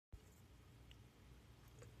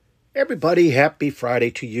Everybody, happy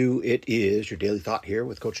Friday to you. It is your Daily Thought here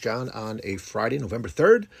with Coach John on a Friday, November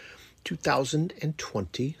 3rd,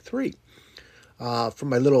 2023. From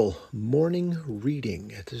my little morning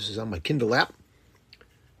reading. This is on my Kindle app.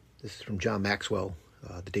 This is from John Maxwell,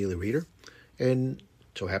 the Daily Reader. And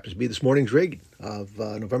so happens to be this morning's reading of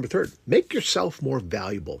November 3rd. Make yourself more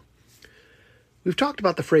valuable. We've talked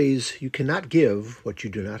about the phrase, you cannot give what you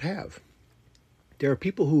do not have. There are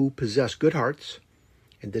people who possess good hearts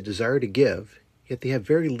and the desire to give, yet they have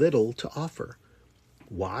very little to offer.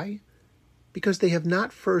 Why? Because they have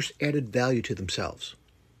not first added value to themselves.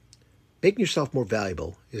 Making yourself more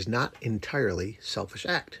valuable is not an entirely selfish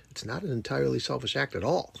act. It's not an entirely selfish act at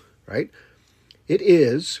all, right? It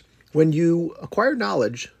is when you acquire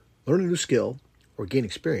knowledge, learn a new skill, or gain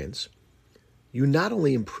experience, you not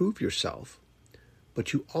only improve yourself,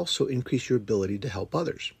 but you also increase your ability to help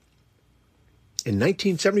others. In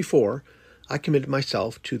 1974, I committed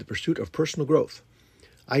myself to the pursuit of personal growth.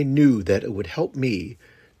 I knew that it would help me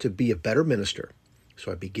to be a better minister,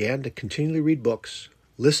 so I began to continually read books,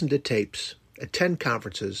 listen to tapes, attend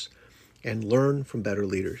conferences, and learn from better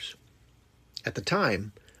leaders. At the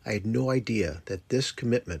time, I had no idea that this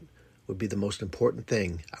commitment would be the most important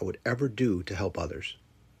thing I would ever do to help others.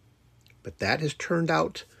 But that has turned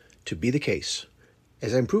out to be the case.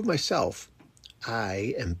 As I improve myself,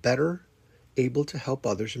 I am better able to help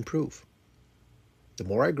others improve. The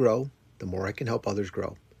more I grow, the more I can help others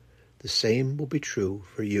grow. The same will be true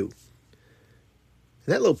for you. And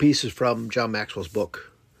that little piece is from John Maxwell's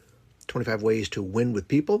book, 25 Ways to Win with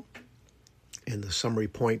People. And the summary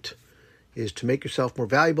point is to make yourself more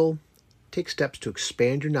valuable, take steps to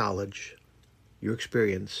expand your knowledge, your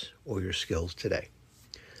experience, or your skills today.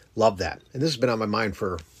 Love that. And this has been on my mind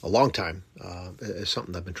for a long time as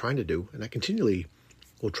something I've been trying to do, and I continually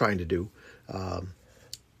will trying to do.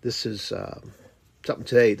 This is something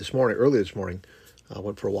early this morning, I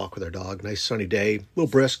went for a walk with our dog. Nice sunny day, a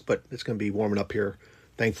little brisk, but it's going to be warming up here,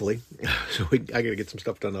 thankfully. So I got to get some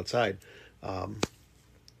stuff done outside. But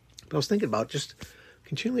I was thinking about just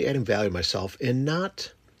continually adding value to myself and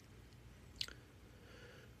not,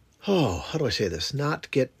 how do I say this?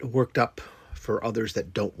 Not get worked up for others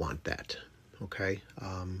that don't want that, okay?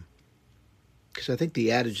 Because I think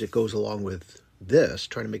the adage that goes along with this,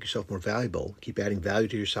 trying to make yourself more valuable, keep adding value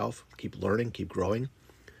to yourself, keep learning, keep growing,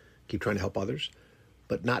 keep trying to help others,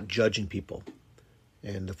 but not judging people.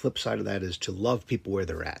 And the flip side of that is to love people where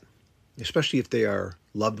they're at, especially if they are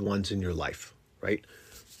loved ones in your life, right?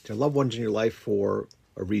 They're loved ones in your life for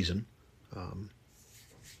a reason.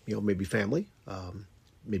 Maybe family.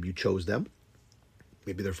 Maybe you chose them.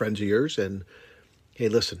 Maybe they're friends of yours. And hey,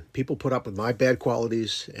 listen, people put up with my bad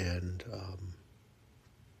qualities, and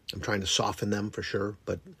I'm trying to soften them for sure,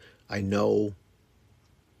 but I know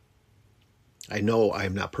I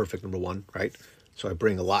am not perfect, number one, right? So I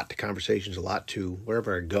bring a lot to conversations, a lot to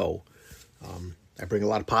wherever I go. I bring a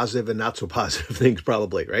lot of positive and not so positive things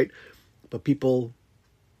probably, right? But people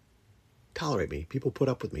tolerate me. People put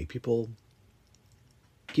up with me. People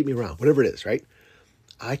keep me around, whatever it is, right?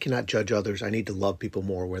 I cannot judge others. I need to love people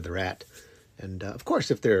more where they're at. And of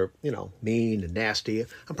course, if they're, mean and nasty,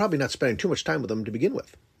 I'm probably not spending too much time with them to begin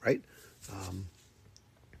with, right?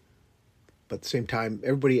 But at the same time,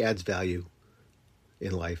 everybody adds value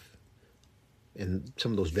in life. And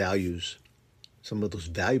some of those values, some of those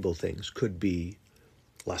valuable things could be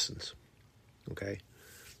lessons, okay?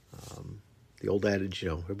 The old adage,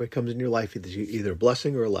 everybody comes in your life either a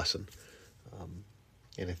blessing or a lesson.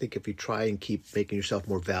 And I think if you try and keep making yourself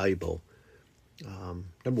more valuable,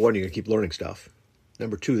 number one, you're going to keep learning stuff.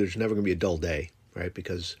 Number two, there's never going to be a dull day, right?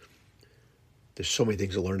 Because there's so many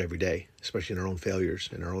things to learn every day, especially in our own failures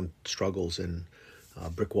and our own struggles and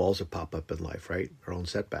brick walls that pop up in life, right? Our own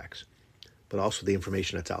setbacks, but also the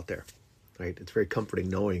information that's out there, right? It's very comforting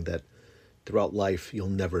knowing that throughout life, you'll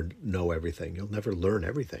never know everything. You'll never learn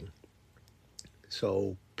everything.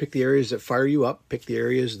 So pick the areas that fire you up, pick the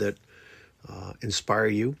areas that inspire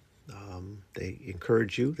you. They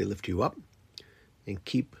encourage you, they lift you up, and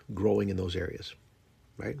keep growing in those areas,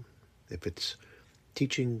 right? If it's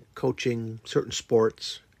teaching, coaching, certain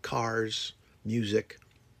sports, cars, music,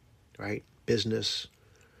 right? Business,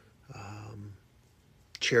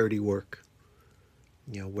 charity work,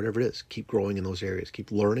 whatever it is, keep growing in those areas.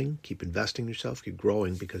 Keep learning, keep investing in yourself, keep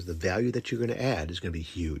growing, because the value that you're going to add is going to be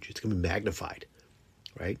huge. It's going to be magnified,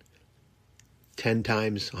 right? 10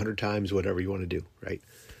 times, 100 times, whatever you want to do, right?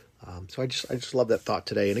 So I just love that thought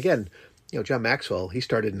today. And again, John Maxwell, he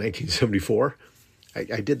started in 1974.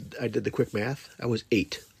 I did the quick math. I was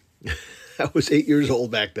 8. I was 8 years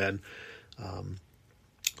old back then.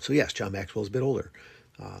 So yes, John Maxwell's a bit older.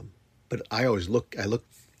 But I look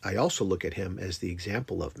I also look at him as the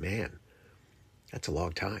example of, man, that's a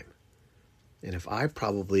long time. And if I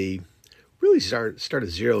probably really started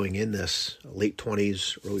zeroing in this late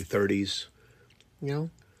 20s, early 30s,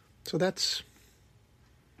 so that's,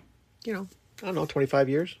 I don't know, 25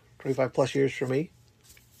 years, 25 plus years for me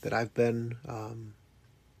that I've been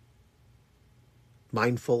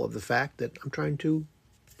mindful of the fact that I'm trying to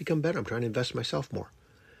become better. I'm trying to invest in myself more.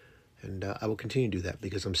 And I will continue to do that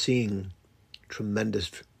because I'm seeing tremendous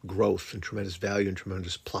growth and tremendous value and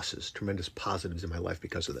tremendous pluses, tremendous positives in my life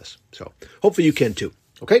because of this. So hopefully you can too.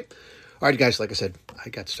 Okay? All right, guys, like I said, I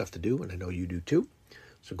got stuff to do, and I know you do too.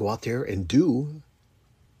 So go out there and do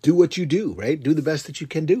what you do, right? Do the best that you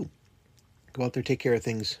can do. Go out there, take care of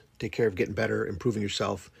things, take care of getting better, improving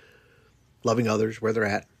yourself, loving others where they're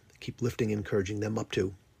at. Keep lifting and encouraging them up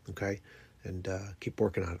too, okay? And keep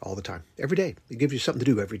working on it all the time. Every day. It gives you something to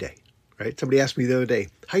do every day, right? Somebody asked me the other day,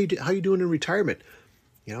 how you doing in retirement?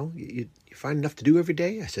 You find enough to do every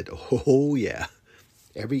day? I said, oh, yeah.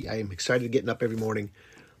 I am excited getting up every morning.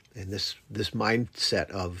 And this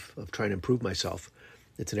mindset of trying to improve myself,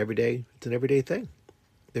 it's an everyday thing.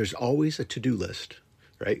 There's always a to-do list,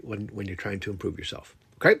 right? When you're trying to improve yourself.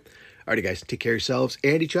 Okay? All righty, guys. Take care of yourselves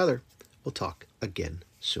and each other. We'll talk again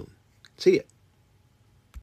soon. See ya.